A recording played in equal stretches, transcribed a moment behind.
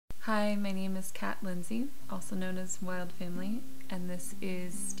Hi, my name is Lindsay, also known as Wild Family, and this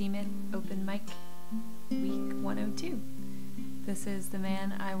is Steam It Open Mic Week 102. This is the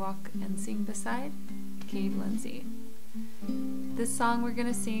man I walk and sing beside, Cabe Lindsay. This song we're going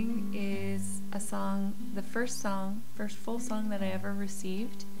to sing is a song, the first full song that I ever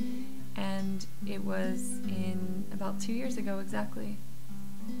received, and it was in about 2 years ago exactly,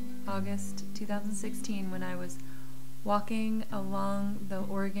 August 2016, when I was walking along the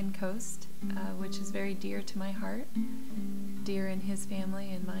Oregon coast, which is very dear to my heart, dear in his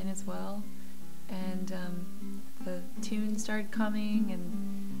family and mine as well. And the tune started coming and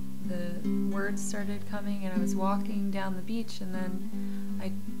the words started coming, and I was walking down the beach, and then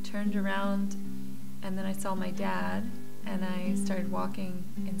I turned around and then I saw my dad, and I started walking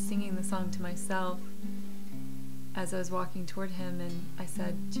and singing the song to myself as I was walking toward him, and I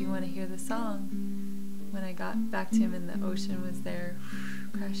said, "Do you want to hear the song?" When I got back to him, and the ocean was there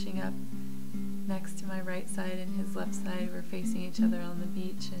crashing up next to my right side and his left side. We're facing each other on the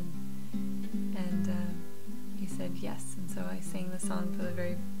beach, and he said yes, and so I sang the song for the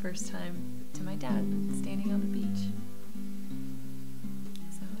very first time to my dad standing on the beach.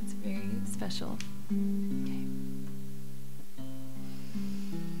 So it's very special. Okay.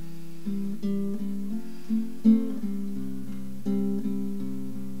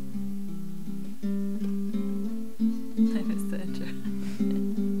 I missed the intro.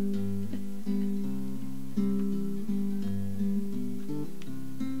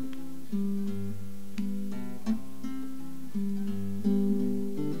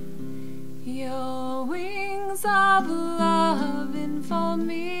 Your wings of love enfold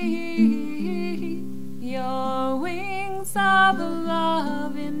me. Your wings of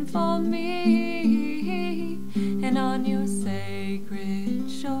love enfold me. And on your sacred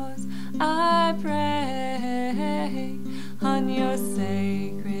shores I pray. On your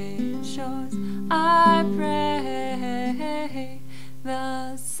sacred shores I pray.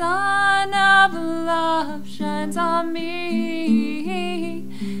 The sun of love shines on me.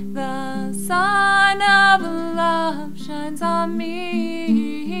 The sun of love shines on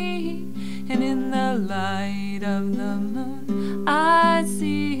me. And in the light of the moon I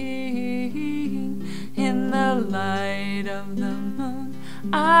sing. In the light of the moon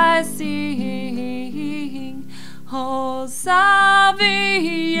I sing. Oh, salve,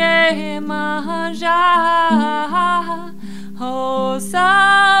 Yemanja. Oh,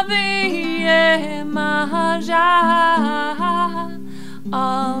 salve, Yemanja.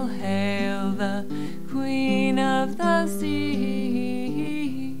 All hail the Queen of the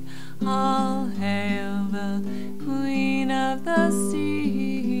Sea. All hail the Queen of the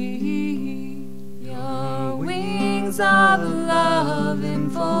Sea. Your wings of love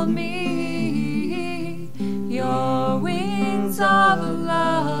enfold me. Your wings of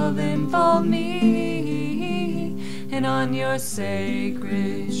love enfold me. And on your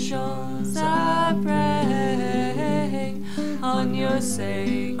sacred shores I pray. On your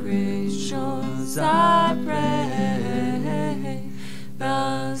sacred shores I pray.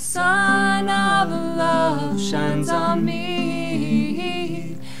 The sun of love shines on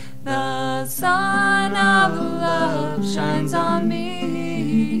me. The sun of love shines on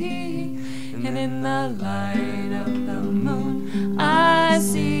me. And in the light of the moon I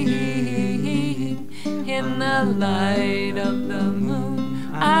sing. In the light of the moon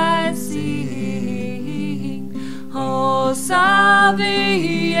I sing. Oh, salve,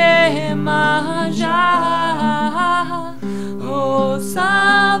 Yemanja. Oh,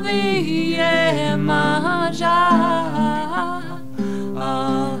 salve, Yemanja.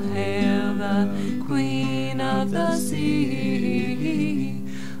 All hail the Queen of the Sea.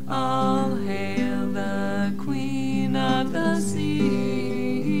 All hail the Queen of the Sea.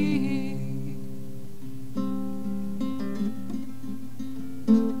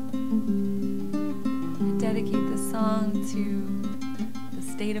 I dedicate this song to the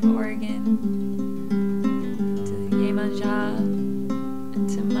state of Oregon, to Yemanja, and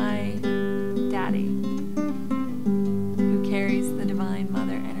to my daddy.